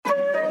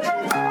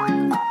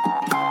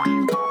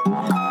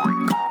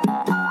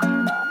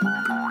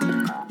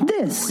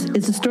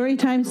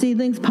Storytime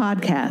Seedlings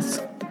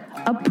podcast,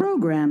 a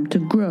program to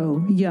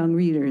grow young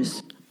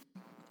readers.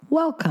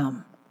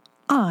 Welcome.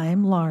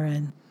 I'm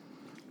Lauren.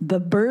 The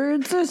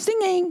birds are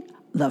singing,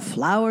 the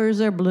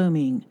flowers are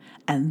blooming,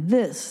 and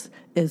this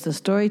is the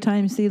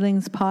Storytime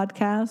Seedlings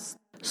podcast,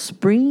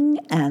 Spring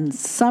and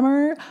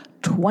Summer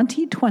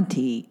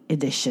 2020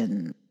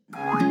 edition.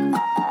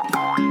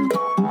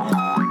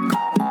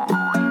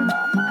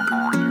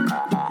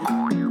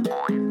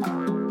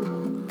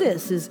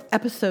 This is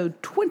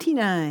episode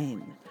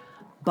 29,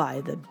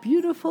 By the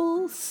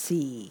Beautiful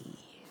Sea.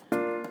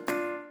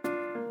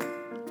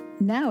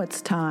 Now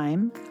it's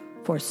time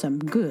for some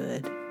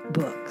good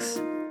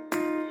books.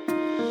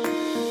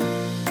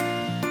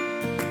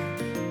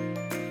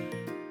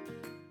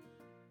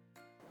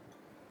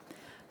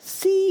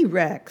 Sea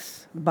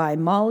Rex by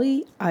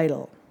Molly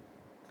Idle.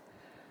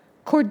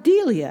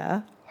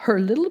 Cordelia, her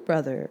little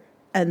brother,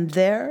 and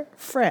their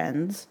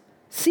friends,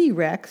 Sea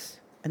Rex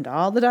and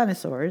all the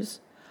dinosaurs,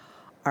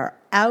 are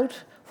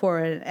out for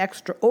an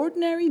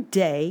extraordinary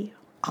day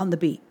on the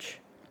beach.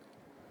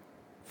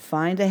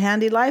 Find a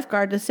handy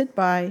lifeguard to sit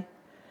by.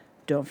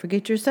 Don't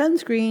forget your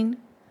sunscreen.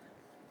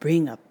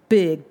 Bring a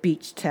big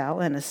beach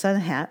towel and a sun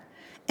hat.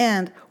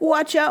 And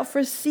watch out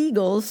for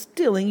seagulls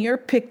stealing your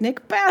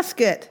picnic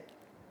basket.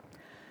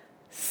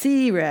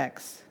 Sea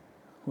Rex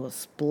will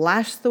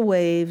splash the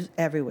waves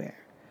everywhere.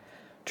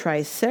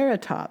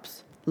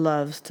 Triceratops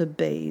loves to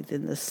bathe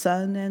in the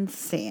sun and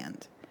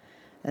sand.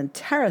 And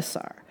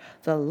Pterosaur,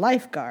 the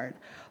lifeguard,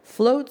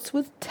 floats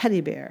with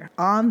Teddy Bear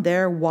on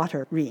their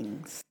water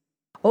rings.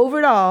 Over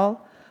it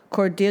all,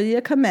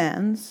 Cordelia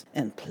commands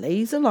and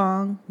plays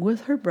along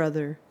with her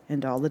brother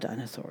and all the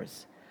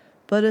dinosaurs,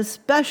 but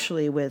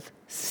especially with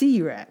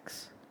Sea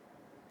Rex.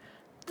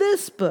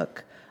 This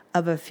book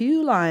of a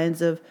few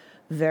lines of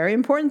very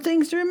important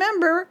things to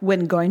remember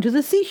when going to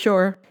the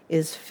seashore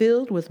is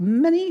filled with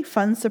many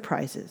fun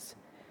surprises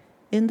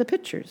in the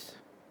pictures,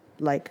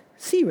 like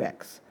Sea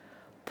Rex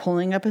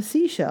pulling up a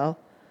seashell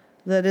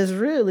that is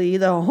really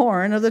the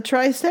horn of the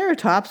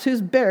Triceratops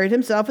who's buried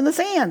himself in the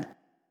sand.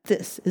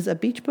 This is a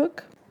beach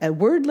book. A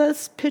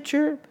wordless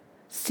picture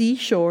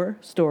seashore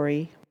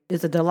story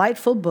is a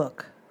delightful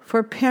book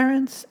for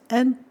parents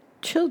and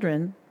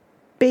children,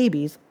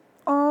 babies,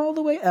 all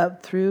the way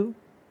up through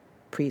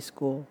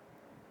preschool.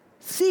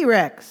 Sea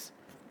Rex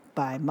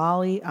by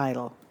Molly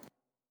Idle.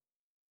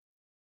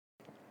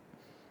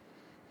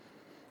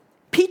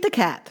 Pete the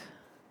Cat.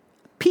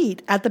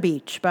 Pete at the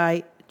Beach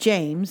by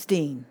James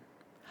Dean.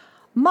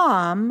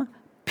 Mom,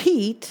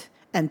 Pete,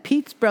 and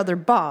Pete's brother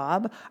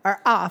Bob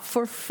are off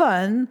for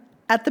fun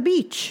at the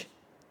beach.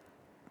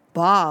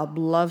 Bob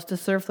loves to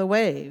surf the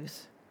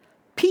waves.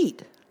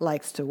 Pete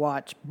likes to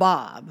watch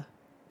Bob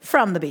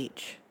from the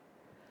beach.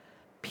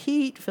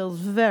 Pete feels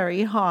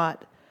very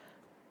hot,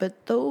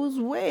 but those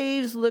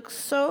waves look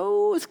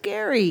so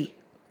scary.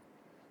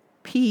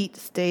 Pete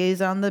stays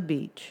on the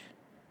beach.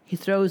 He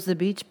throws the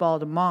beach ball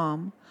to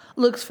Mom,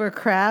 looks for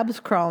crabs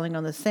crawling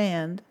on the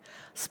sand,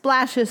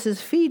 splashes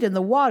his feet in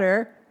the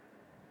water,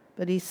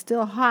 but he's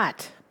still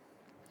hot.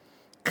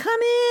 "Come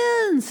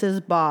in,"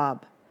 says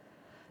Bob.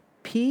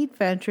 Pete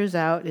ventures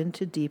out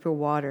into deeper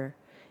water.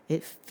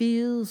 It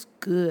feels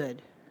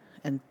good,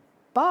 and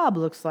Bob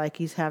looks like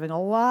he's having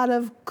a lot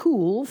of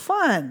cool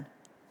fun.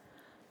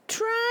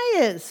 "Try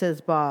it,"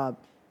 says Bob.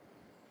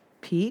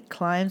 Pete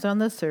climbs on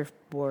the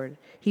surfboard.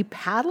 He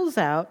paddles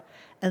out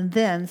and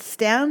then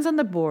stands on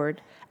the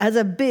board as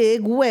a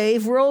big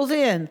wave rolls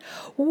in.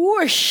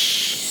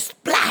 Whoosh!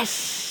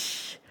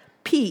 Splash!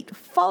 Pete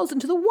falls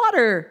into the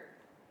water.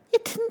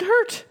 It didn't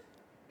hurt.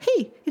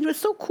 Hey, it was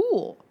so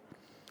cool.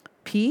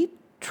 Pete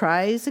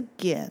tries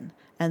again,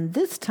 and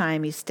this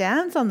time he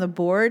stands on the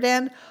board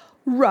and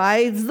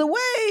rides the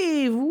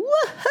wave.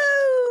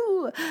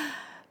 Woohoo!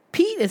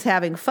 Pete is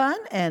having fun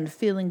and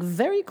feeling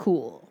very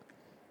cool.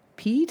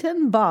 Pete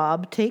and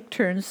Bob take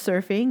turns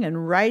surfing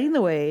and riding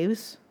the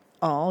waves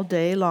all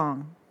day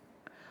long.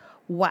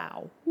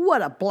 Wow,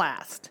 what a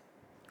blast!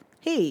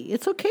 Hey,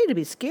 it's okay to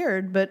be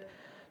scared, but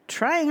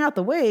trying out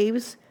the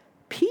waves,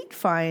 Pete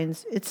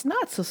finds it's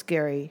not so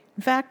scary.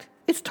 In fact,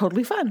 it's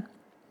totally fun.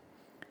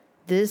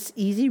 This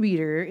easy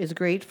reader is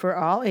great for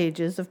all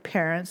ages of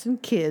parents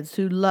and kids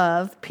who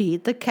love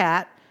Pete the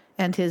Cat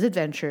and his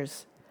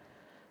adventures.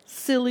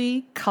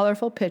 Silly,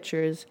 colorful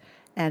pictures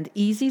and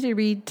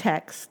easy-to-read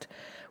text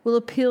will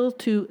appeal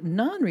to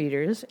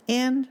non-readers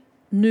and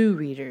new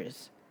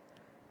readers.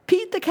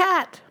 Pete the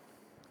Cat,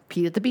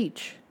 Pete at the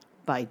Beach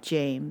by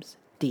James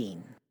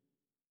Dean.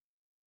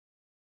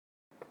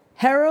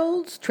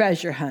 Harold's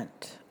Treasure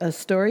Hunt, a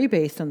story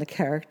based on the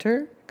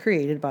character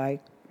created by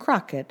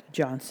Crockett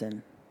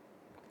Johnson.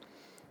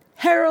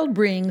 Harold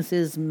brings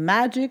his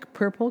magic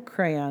purple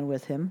crayon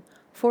with him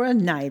for a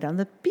night on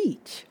the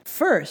beach.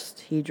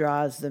 First, he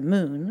draws the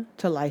moon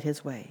to light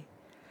his way.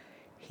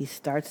 He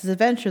starts his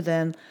adventure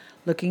then,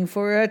 looking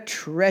for a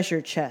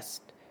treasure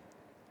chest.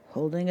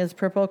 Holding his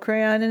purple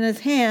crayon in his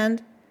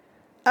hand,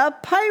 a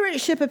pirate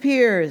ship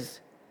appears.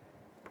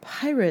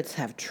 Pirates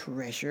have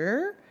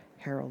treasure,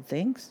 Harold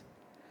thinks.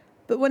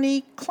 But when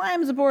he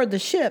climbs aboard the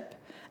ship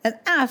and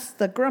asks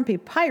the grumpy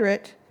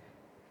pirate,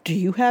 "Do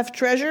you have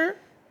treasure?"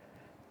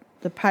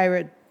 The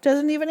pirate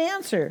doesn't even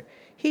answer.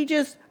 He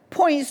just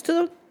points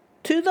to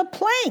the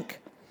plank.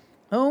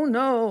 Oh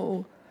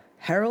no!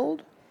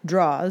 Harold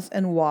draws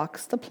and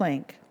walks the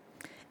plank,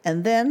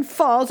 and then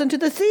falls into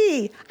the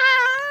sea.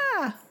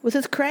 Ah! With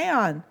his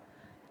crayon.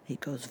 He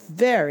goes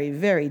very,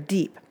 very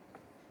deep,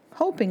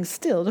 hoping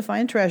still to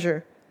find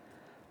treasure.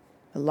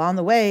 Along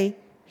the way,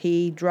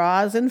 he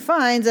draws and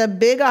finds a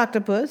big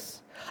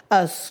octopus,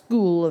 a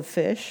school of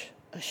fish,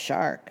 a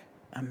shark,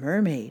 a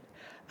mermaid,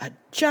 a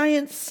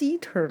giant sea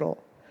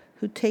turtle,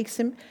 who takes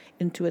him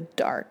into a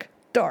dark,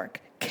 dark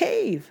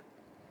cave.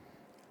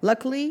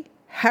 Luckily,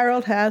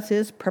 Harold has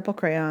his purple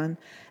crayon,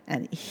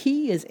 and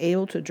he is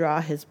able to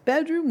draw his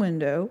bedroom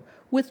window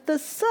with the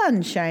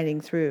sun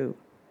shining through.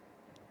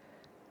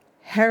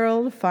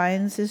 Harold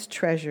finds his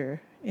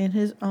treasure in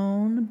his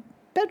own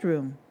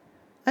bedroom,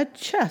 a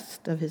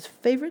chest of his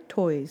favorite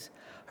toys.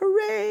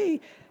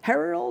 Hooray!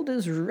 Harold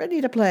is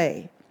ready to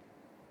play.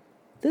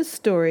 This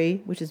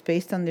story, which is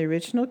based on the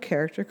original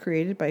character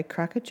created by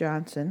Crockett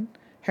Johnson,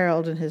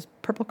 Harold and his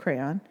purple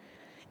crayon,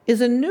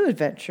 is a new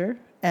adventure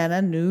and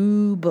a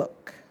new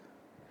book.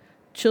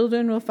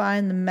 Children will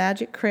find the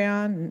magic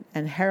crayon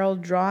and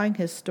Harold drawing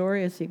his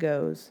story as he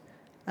goes.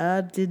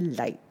 A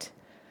delight.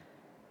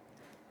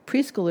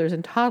 Preschoolers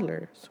and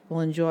toddlers will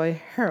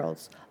enjoy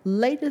Harold's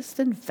latest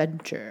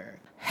adventure,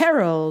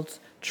 Harold's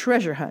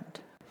Treasure Hunt,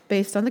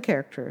 based on the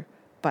character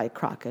by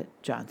Crockett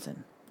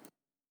Johnson.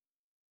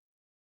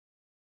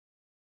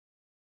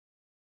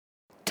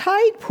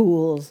 Tide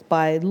Pools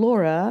by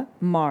Laura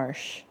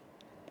Marsh.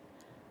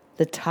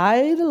 The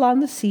tide along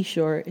the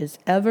seashore is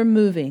ever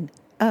moving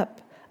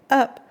up,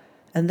 up,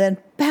 and then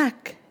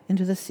back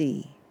into the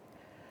sea.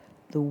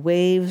 The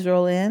waves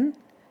roll in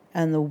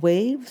and the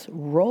waves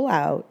roll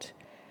out.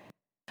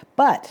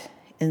 But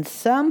in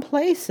some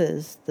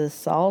places, the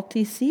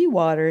salty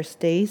seawater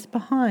stays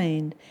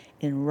behind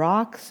in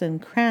rocks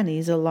and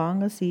crannies along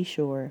the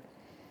seashore.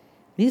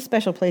 These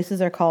special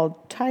places are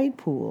called tide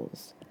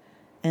pools,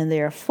 and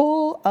they are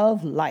full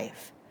of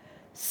life.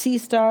 Sea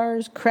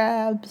stars,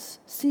 crabs,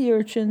 sea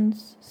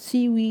urchins,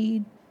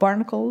 seaweed,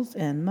 barnacles,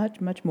 and much,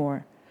 much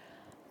more.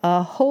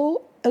 A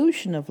whole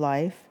ocean of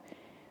life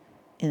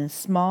in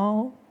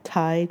small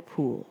tide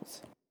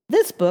pools.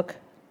 This book,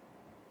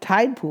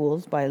 Tide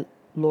Pools by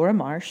Laura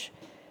Marsh,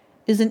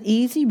 is an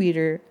easy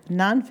reader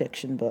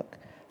nonfiction book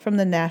from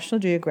the National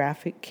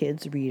Geographic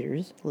Kids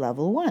Readers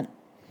Level 1.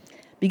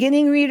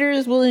 Beginning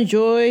readers will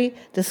enjoy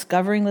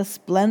discovering the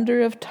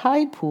splendor of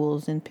tide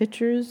pools in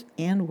pictures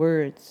and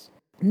words.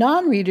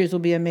 Non-readers will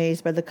be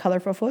amazed by the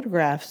colorful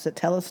photographs that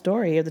tell a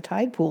story of the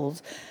tide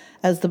pools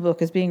as the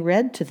book is being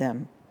read to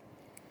them.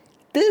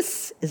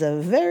 This is a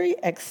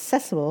very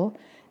accessible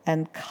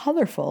and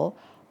colorful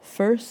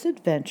first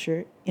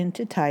adventure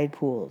into tide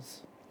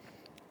pools.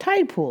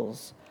 Tide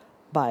Pools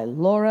by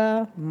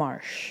Laura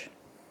Marsh.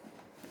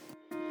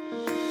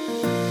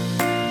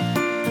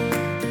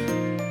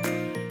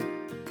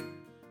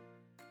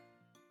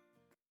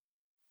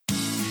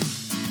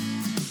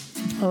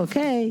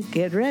 Okay,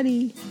 get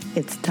ready.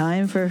 It's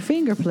time for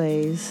finger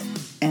plays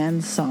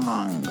and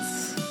songs.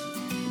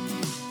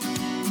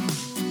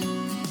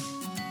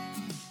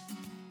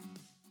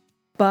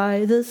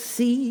 By the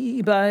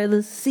sea, by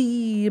the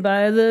sea,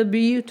 by the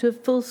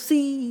beautiful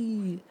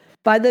sea.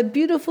 By the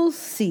Beautiful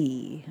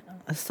Sea,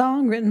 a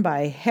song written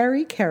by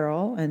Harry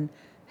Carroll and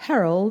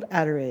Harold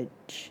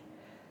Atteridge.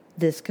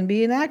 This can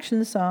be an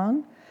action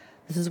song.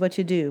 This is what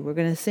you do. We're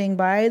going to sing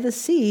By the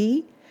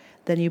Sea,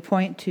 then you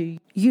point to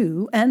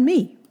you and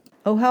me.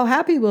 Oh, how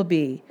happy we'll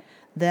be.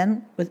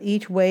 Then, with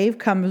each wave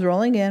comes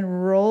rolling in,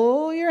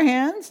 roll your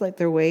hands like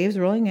they're waves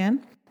rolling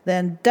in.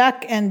 Then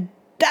duck and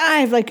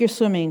dive like you're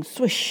swimming.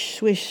 Swish,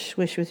 swish,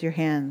 swish with your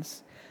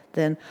hands.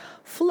 Then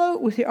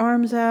float with your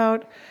arms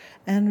out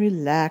and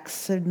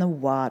relax in the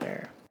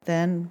water.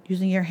 Then,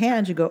 using your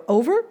hands, you go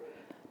over,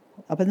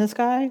 up in the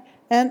sky,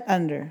 and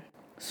under.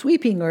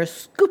 Sweeping or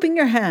scooping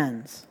your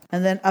hands.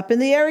 And then up in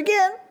the air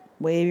again.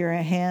 Wave your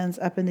hands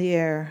up in the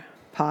air.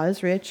 Pa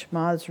is rich,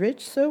 Ma is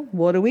rich, so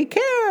what do we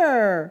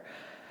care?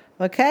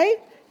 Okay,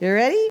 you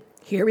ready?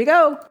 Here we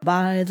go.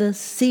 By the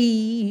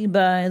sea,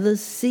 by the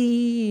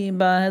sea,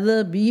 by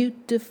the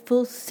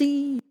beautiful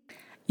sea.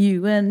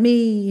 You and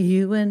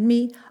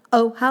me,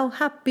 oh how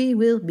happy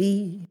we'll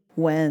be.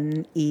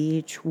 When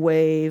each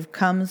wave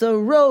comes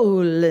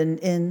a-rolling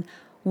in,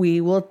 we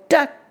will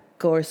duck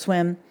or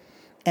swim,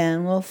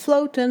 and we'll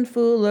float and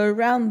fool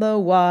around the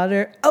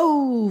water,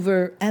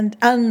 over and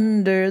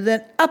under,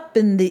 then up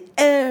in the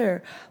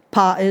air.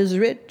 Pa is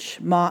rich,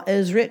 Ma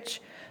is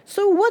rich,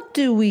 so what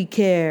do we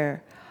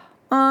care?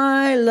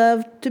 I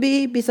love to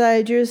be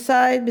beside your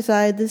side,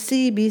 beside the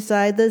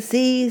seaside,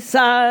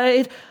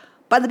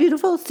 by the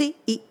beautiful sea,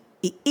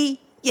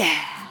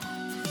 yeah.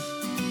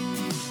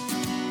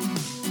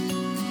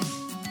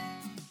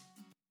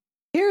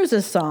 Here's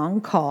a song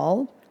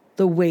called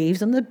The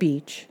Waves on the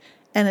Beach,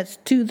 and it's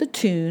to the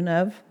tune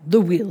of The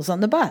Wheels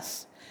on the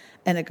Bus.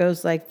 And it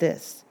goes like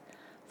this.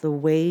 The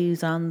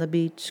waves on the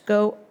beach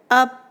go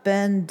up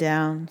and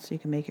down. So you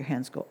can make your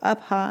hands go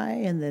up high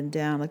and then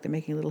down like they're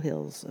making little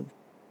hills of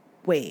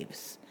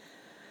waves.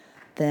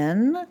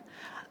 Then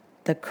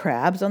the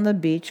crabs on the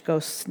beach go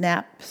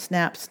snap,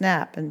 snap,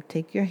 snap, and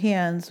take your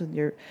hands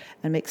and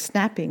make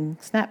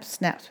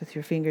snaps with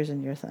your fingers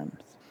and your thumbs.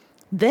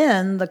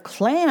 Then the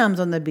clams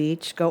on the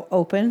beach go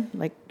open,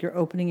 like you're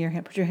opening your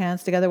hand. Put your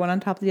hands together, one on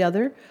top of the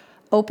other.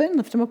 Open,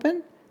 lift them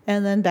open,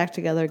 and then back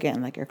together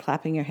again, like you're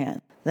clapping your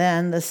hands.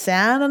 Then the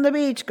sand on the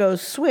beach goes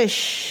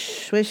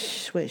swish,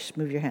 swish, swish.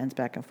 Move your hands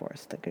back and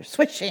forth, like you're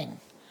swishing.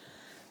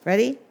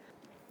 Ready?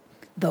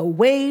 The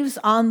waves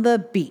on the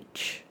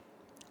beach.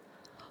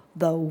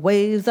 The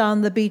waves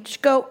on the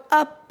beach go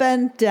up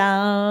and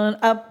down,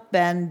 up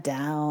and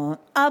down,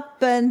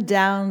 up and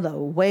down. The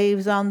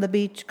waves on the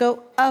beach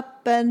go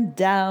up and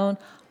down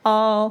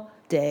all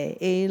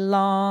day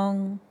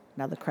long.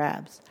 Now the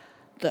crabs.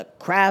 The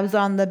crabs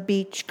on the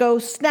beach go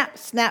snap,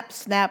 snap,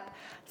 snap,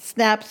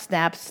 snap,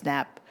 snap,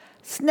 snap,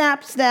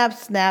 snap, snap,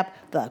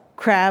 snap. The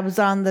crabs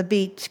on the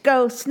beach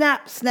go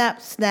snap,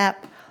 snap,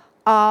 snap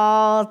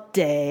all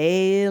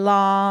day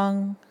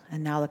long.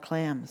 And now the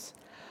clams.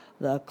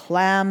 The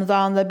clams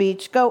on the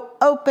beach go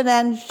open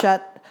and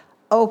shut,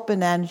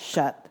 open and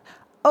shut,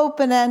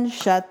 open and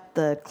shut.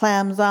 The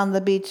clams on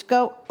the beach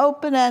go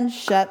open and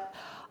shut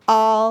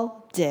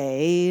all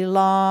day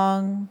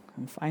long.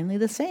 And finally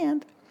the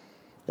sand.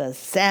 The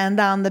sand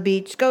on the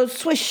beach goes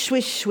swish,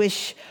 swish,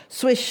 swish,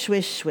 swish,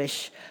 swish,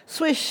 swish,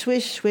 swish,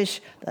 swish,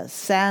 swish. The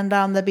sand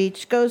on the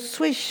beach goes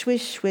swish,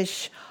 swish,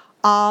 swish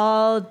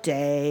all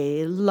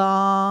day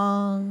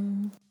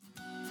long.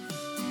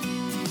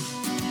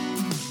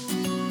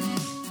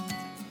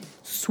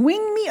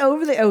 Swing me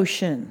over the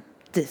ocean.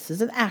 This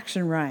is an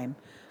action rhyme.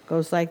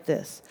 Goes like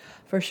this.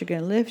 First, you're going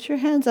to lift your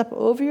hands up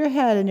over your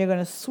head, and you're going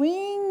to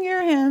swing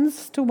your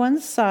hands to one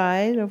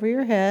side over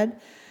your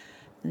head.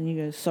 And you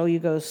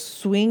go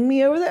swing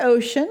me over the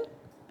ocean.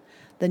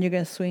 Then you're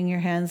going to swing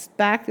your hands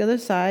back the other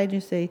side. You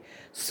say,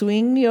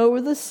 swing me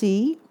over the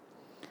sea.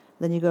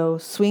 Then you go,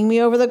 swing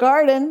me over the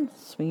garden.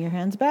 Swing your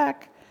hands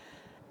back.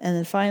 And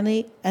then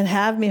finally, and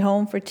have me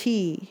home for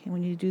tea. And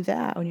when you do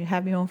that, when you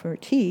have me home for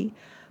tea,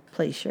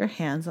 place your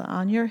hands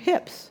on your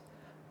hips.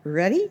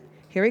 Ready?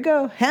 Here we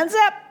go. Hands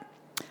up.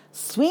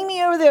 Swing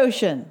me over the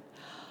ocean.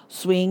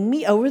 Swing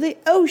me over the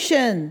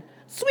ocean.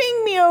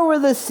 Swing me over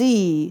the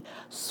sea.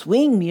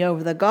 Swing me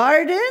over the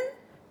garden.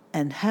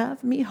 And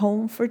have me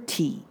home for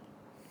tea.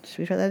 Should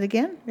we try that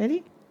again?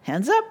 Ready?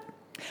 Hands up.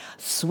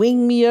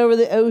 Swing me over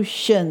the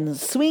ocean.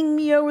 Swing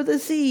me over the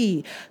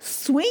sea.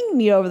 Swing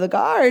me over the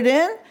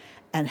garden.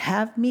 And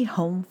have me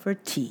home for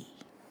tea.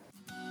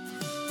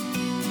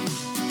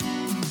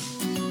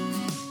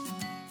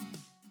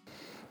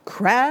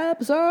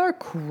 Crabs are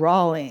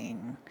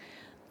crawling.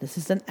 This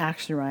is an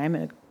action rhyme,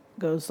 and it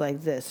goes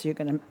like this. You're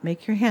going to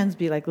make your hands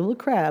be like little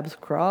crabs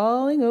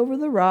crawling over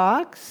the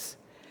rocks.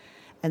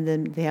 And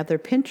then they have their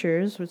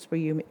pinchers, which is where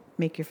you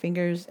make your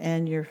fingers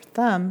and your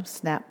thumb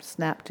snap,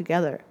 snap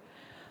together.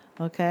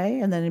 Okay?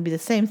 And then it'd be the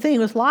same thing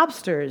with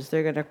lobsters.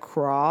 They're going to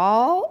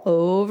crawl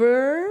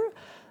over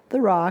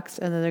the rocks,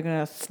 and then they're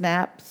going to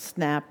snap,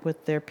 snap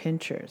with their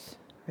pinchers.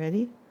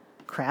 Ready?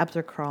 Crabs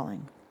are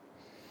crawling.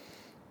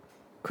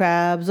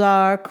 Crabs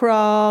are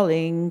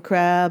crawling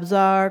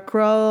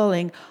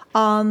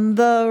on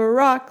the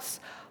rocks,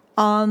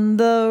 on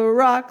the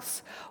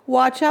rocks.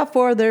 Watch out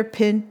for their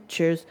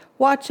pinchers,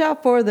 watch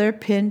out for their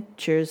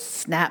pinchers.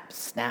 Snap,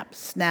 snap,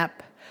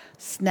 snap,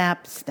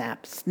 snap,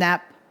 snap,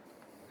 snap.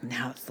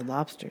 Now it's the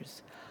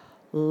lobsters.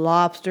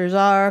 Lobsters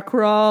are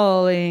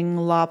crawling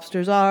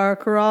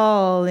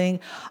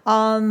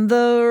on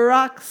the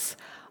rocks,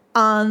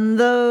 on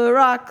the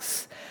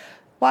rocks.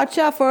 Watch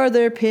out for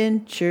their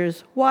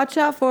pinchers. Watch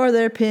out for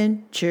their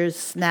pinchers.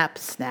 Snap,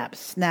 snap,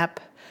 snap.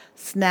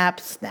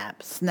 Snap,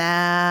 snap,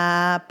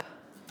 snap.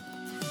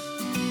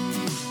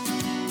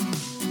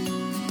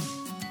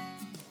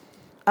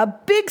 A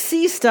big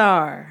sea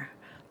star.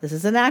 This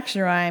is an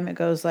action rhyme. It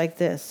goes like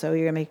this. So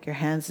you're going to make your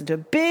hands into a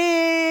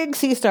big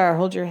sea star.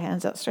 Hold your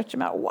hands out. Stretch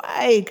them out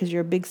wide because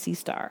you're a big sea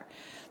star.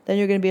 Then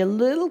you're going to be a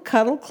little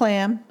cuddle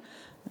clam.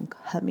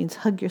 That means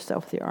hug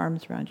yourself with your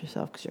arms around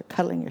yourself because you're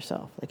cuddling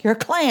yourself like you're a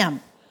clam.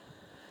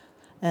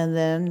 And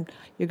then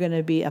you're going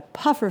to be a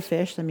puffer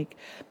fish. Let me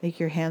make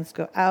your hands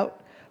go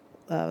out.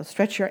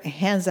 Stretch your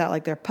hands out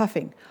like they're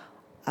puffing.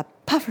 A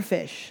puffer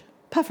fish.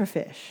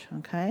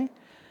 Okay?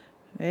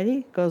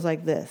 Ready? Goes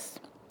like this.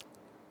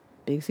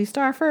 Big sea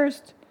star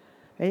first.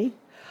 Ready?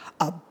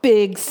 A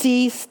big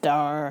sea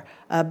star.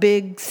 A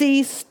big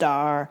sea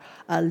star.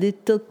 A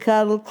little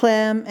cuddle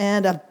clam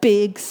and a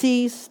big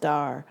sea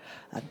star.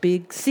 A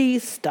big sea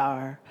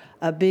star.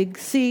 A big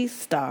sea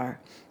star.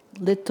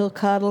 Little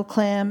cuddle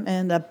clam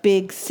and a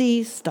big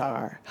sea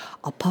star.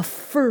 A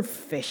puffer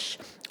fish,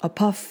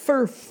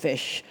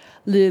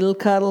 little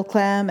cuddle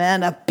clam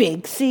and a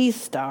big sea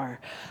star.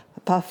 A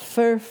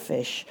puffer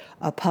fish,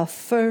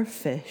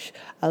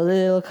 a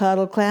little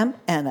cuddle clam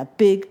and a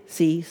big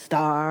sea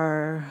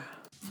star.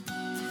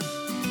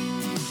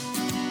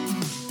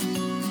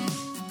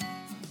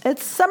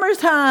 It's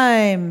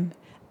summertime.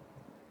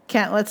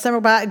 Can't let summer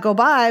go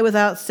by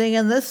without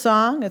singing this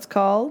song. It's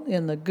called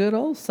In the Good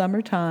Old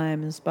Summer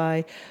Times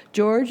by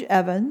George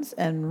Evans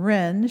and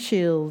Wren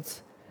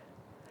Shields.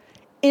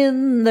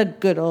 In the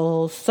good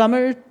old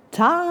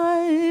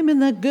summertime, in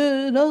the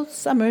good old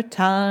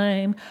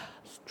summertime,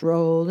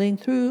 strolling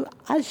through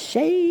a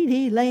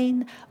shady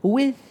lane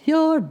with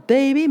your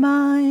baby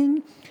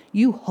mine,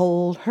 you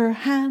hold her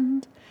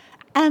hand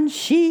and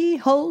she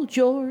holds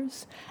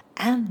yours,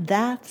 and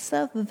that's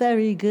a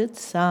very good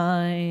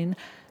sign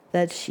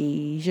that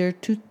she's your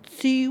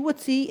tootsie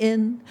wootsy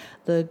in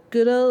the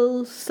good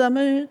old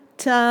summertime.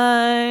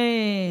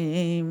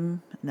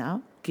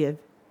 Now give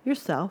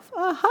yourself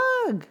a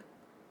hug.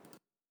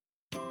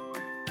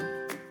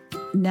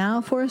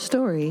 Now for a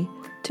story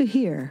to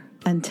hear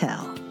and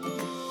tell.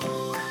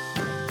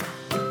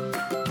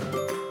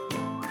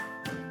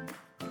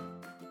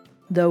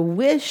 The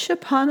Wish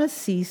Upon a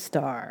Sea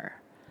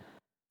Star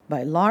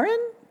by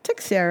Lauren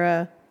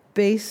Texeira,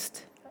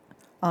 based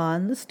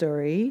on the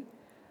story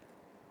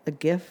The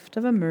Gift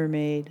of a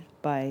Mermaid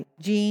by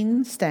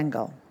Jean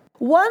Stengel.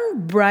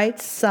 One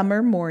bright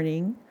summer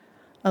morning,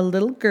 a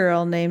little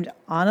girl named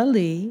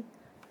Annalie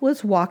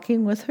was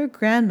walking with her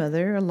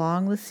grandmother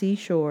along the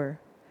seashore.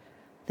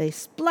 They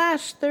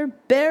splashed their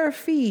bare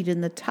feet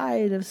in the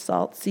tide of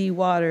salt sea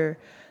water,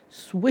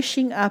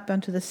 swishing up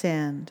onto the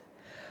sand.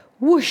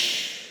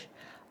 Whoosh!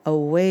 A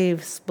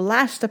wave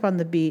splashed up on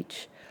the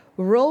beach,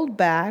 rolled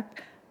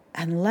back,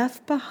 and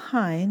left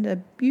behind a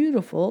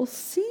beautiful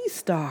sea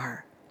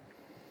star.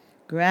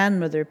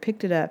 Grandmother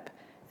picked it up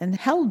and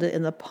held it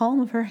in the palm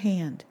of her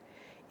hand.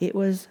 It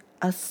was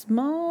a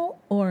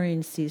small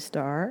orange sea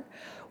star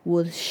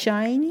with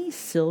shiny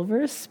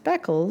silver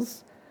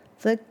speckles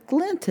that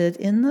glinted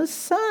in the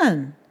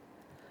sun.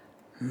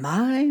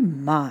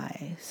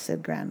 My,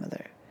 said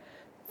Grandmother.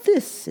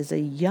 This is a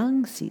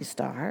young sea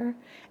star,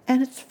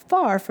 and it's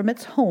far from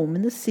its home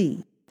in the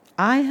sea.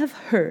 I have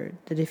heard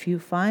that if you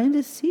find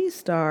a sea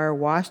star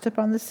washed up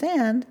on the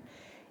sand,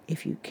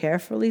 if you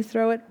carefully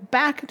throw it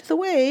back into the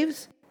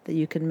waves, that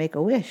you can make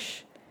a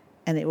wish,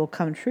 and it will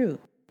come true.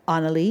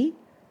 Annalie,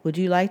 would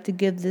you like to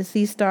give the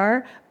sea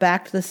star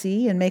back to the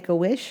sea and make a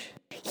wish?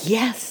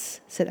 Yes,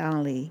 said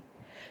Annalie.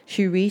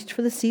 She reached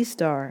for the sea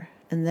star,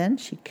 and then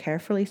she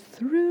carefully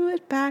threw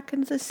it back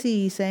into the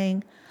sea,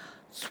 saying,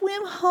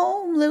 Swim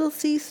home, little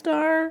sea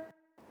star.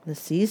 The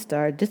sea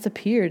star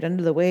disappeared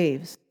under the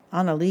waves.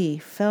 Annalie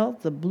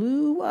felt the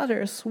blue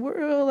water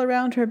swirl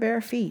around her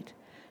bare feet,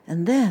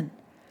 and then,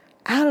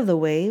 out of the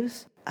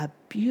waves, a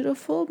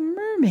beautiful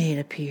mermaid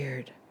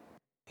appeared.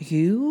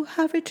 You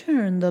have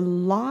returned the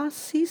lost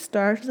sea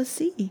star to the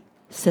sea,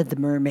 said the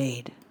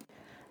mermaid.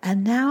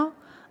 And now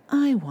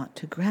I want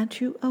to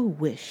grant you a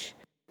wish.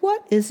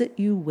 What is it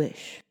you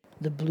wish?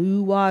 The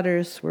blue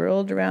water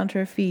swirled around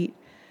her feet,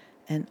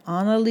 and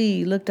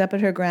Annalie looked up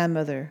at her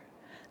grandmother.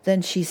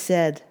 Then she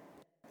said,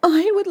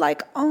 I would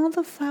like all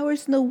the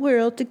flowers in the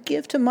world to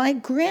give to my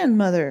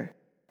grandmother.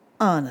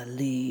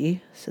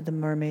 Annalie, said the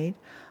mermaid,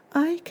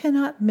 I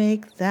cannot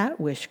make that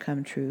wish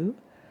come true,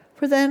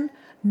 for then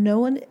no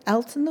one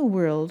else in the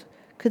world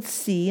could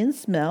see and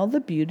smell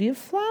the beauty of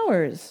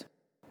flowers.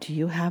 Do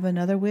you have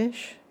another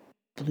wish?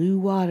 Blue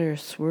water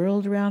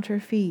swirled around her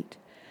feet,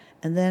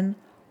 and then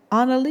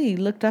Annalie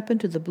looked up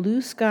into the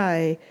blue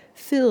sky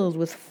filled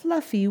with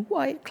fluffy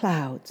white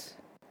clouds.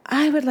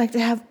 I would like to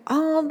have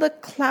all the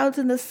clouds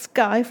in the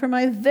sky for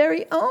my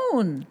very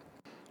own.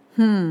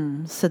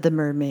 Said the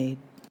mermaid.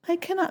 I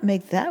cannot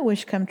make that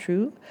wish come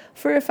true,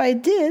 for if I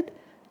did,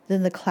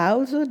 then the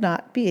clouds would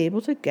not be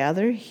able to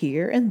gather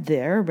here and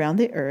there around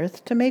the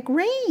earth to make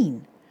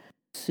rain.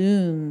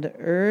 Soon the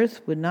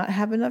earth would not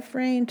have enough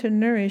rain to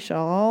nourish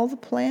all the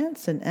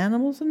plants and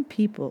animals and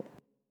people.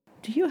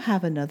 Do you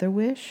have another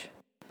wish?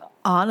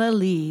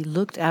 Annalie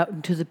looked out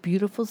into the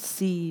beautiful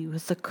sea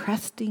with the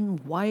cresting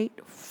white,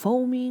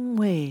 foaming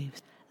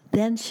waves.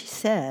 Then she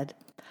said,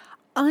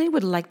 I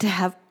would like to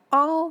have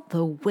all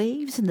the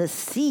waves in the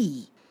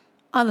sea.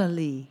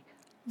 Annalie,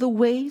 the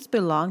waves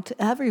belong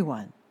to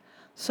everyone,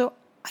 so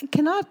I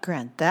cannot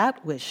grant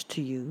that wish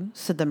to you,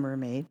 said the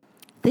mermaid.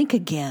 Think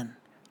again.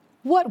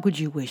 What would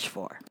you wish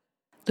for?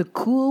 The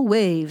cool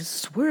waves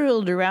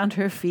swirled around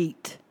her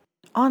feet.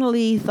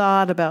 Annalie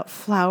thought about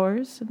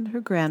flowers and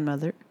her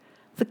grandmother,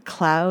 the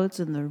clouds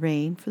and the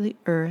rain for the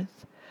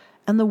earth,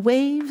 and the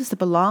waves that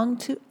belong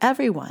to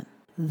everyone.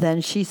 Then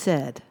she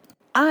said,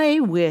 I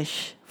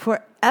wish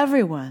for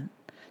everyone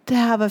to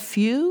have a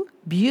few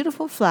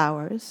beautiful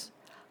flowers,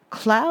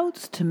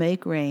 clouds to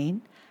make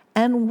rain,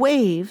 and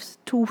waves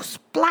to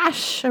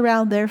splash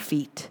around their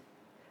feet.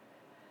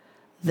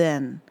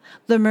 Then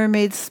the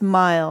mermaid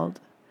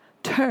smiled,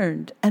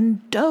 turned,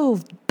 and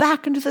dove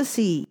back into the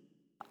sea.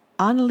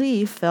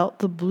 Annalie felt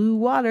the blue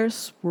water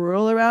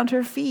swirl around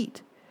her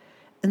feet,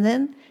 and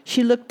then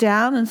she looked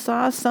down and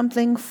saw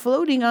something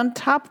floating on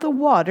top of the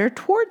water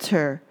towards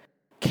her,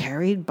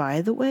 carried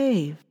by the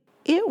wave.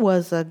 It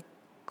was a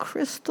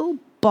crystal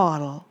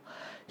bottle,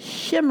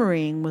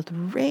 shimmering with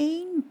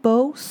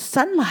rainbow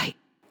sunlight.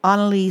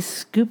 Annalie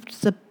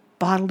scooped the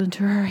bottle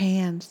into her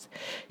hands.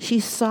 She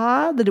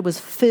saw that it was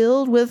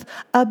filled with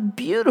a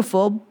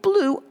beautiful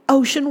blue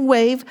ocean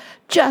wave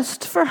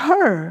just for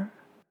her.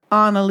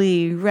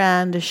 Annalie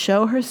ran to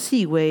show her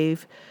sea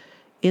wave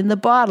in the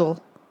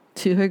bottle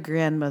to her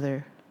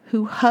grandmother,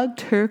 who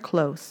hugged her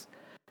close.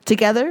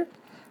 Together,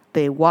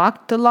 they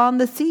walked along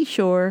the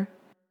seashore,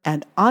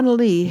 and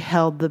Annalie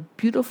held the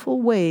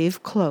beautiful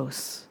wave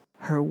close,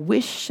 her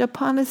wish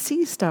upon a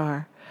sea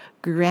star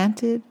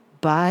granted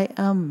by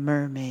a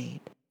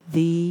mermaid.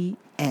 The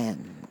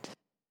end.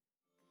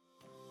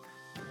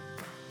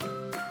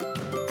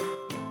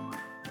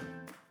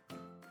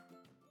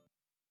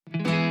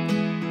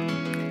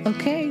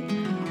 Okay,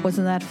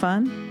 wasn't that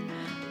fun?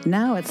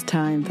 Now it's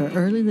time for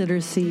early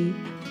literacy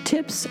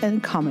tips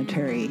and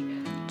commentary,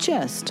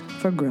 just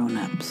for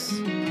grown-ups.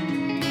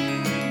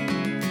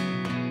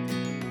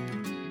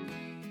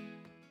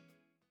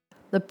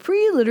 The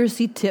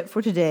pre-literacy tip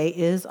for today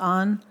is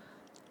on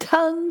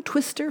tongue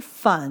twister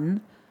fun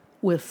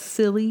with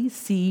silly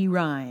sea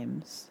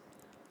rhymes.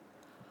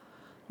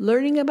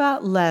 Learning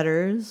about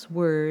letters,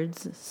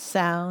 words,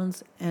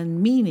 sounds,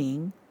 and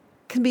meaning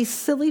can be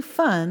silly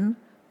fun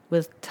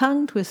with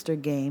tongue twister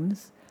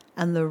games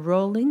and the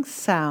rolling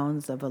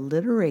sounds of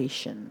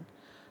alliteration,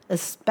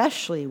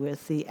 especially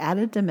with the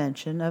added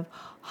dimension of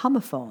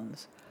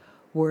homophones,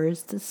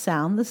 words that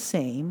sound the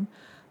same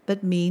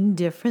but mean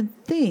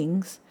different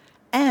things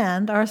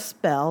and are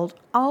spelled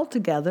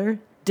altogether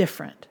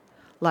different,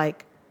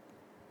 like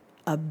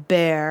a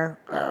bear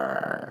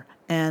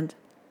and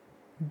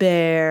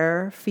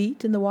bare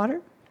feet in the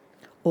water,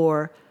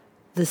 or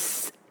the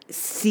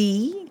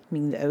sea,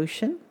 meaning the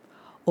ocean,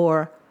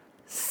 or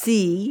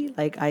see,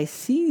 like I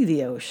see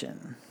the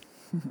ocean.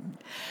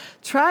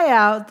 Try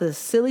out the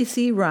silly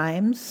sea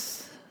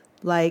rhymes,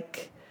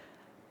 like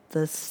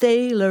the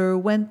sailor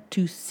went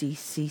to sea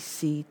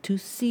to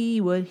see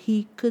what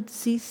he could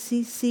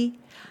see,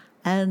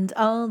 and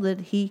all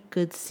that he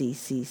could see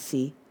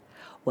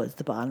was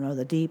the bottom of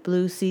the deep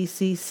blue sea.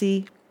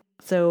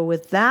 So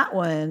with that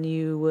one,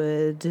 you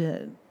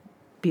would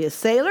be a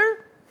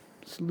sailor,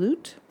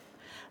 salute.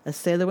 A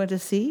sailor went to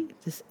sea,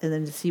 and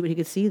then to see what he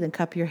could see, then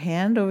cup your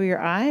hand over your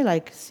eye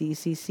like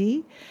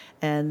see,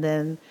 and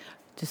then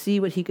to see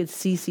what he could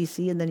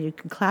see, and then you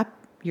can clap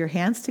your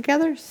hands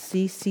together,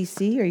 see,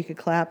 or you could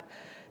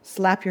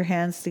slap your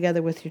hands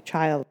together with your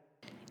child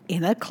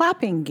in a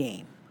clapping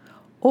game.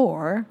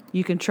 Or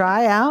you can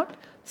try out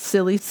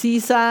silly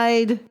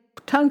seaside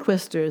tongue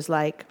twisters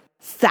like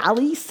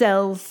Sally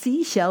sells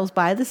seashells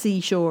by the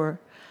seashore.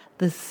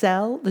 The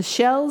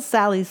shells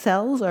Sally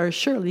sells are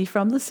surely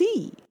from the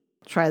sea.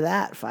 Try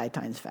that 5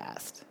 times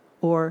fast.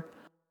 Or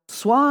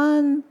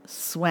swan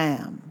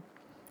swam.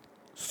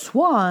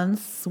 Swan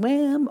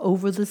swam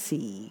over the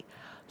sea.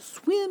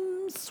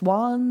 Swim,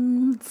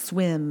 swan,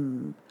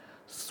 swim.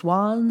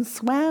 Swan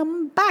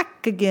swam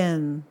back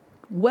again.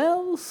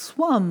 Well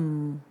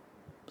swum,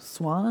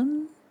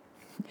 swan.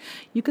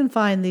 You can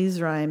find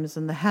these rhymes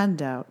in the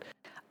handout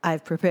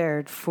I've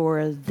prepared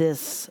for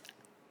this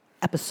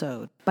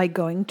episode by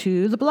going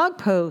to the blog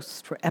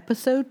post for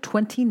episode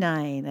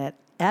 29 at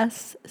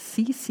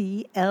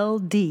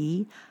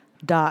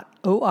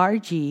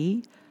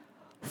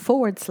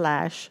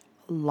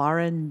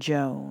sccld.org/Lauren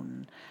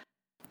Joan.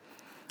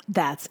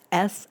 That's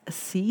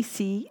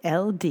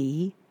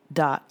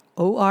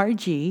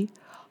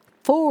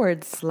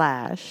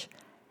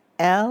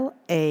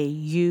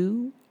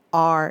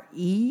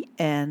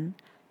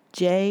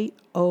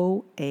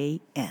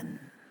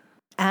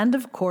And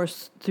of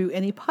course, through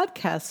any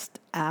podcast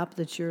app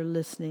that you're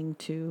listening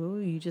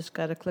to, you just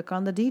got to click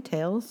on the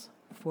details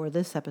for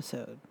this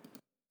episode.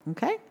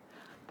 Okay?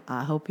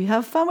 I hope you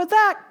have fun with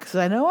that, because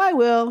I know I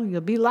will.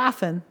 You'll be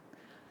laughing.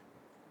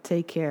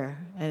 Take care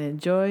and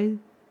enjoy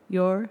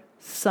your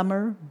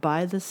Summer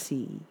by the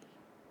Sea,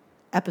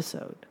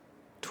 episode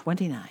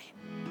 29.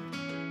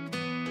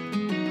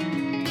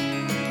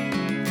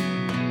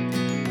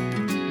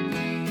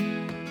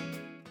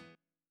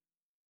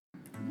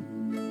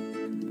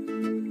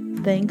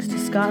 Thanks to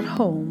Scott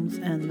Holmes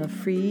and the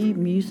Free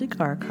Music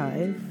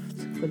Archive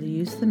for the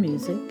use of the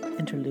music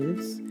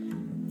interludes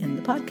in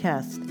the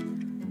podcast.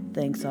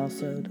 Thanks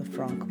also to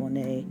Frank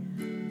Monet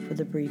for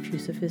the brief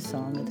use of his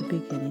song at the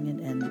beginning and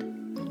end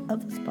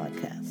of this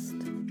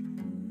podcast.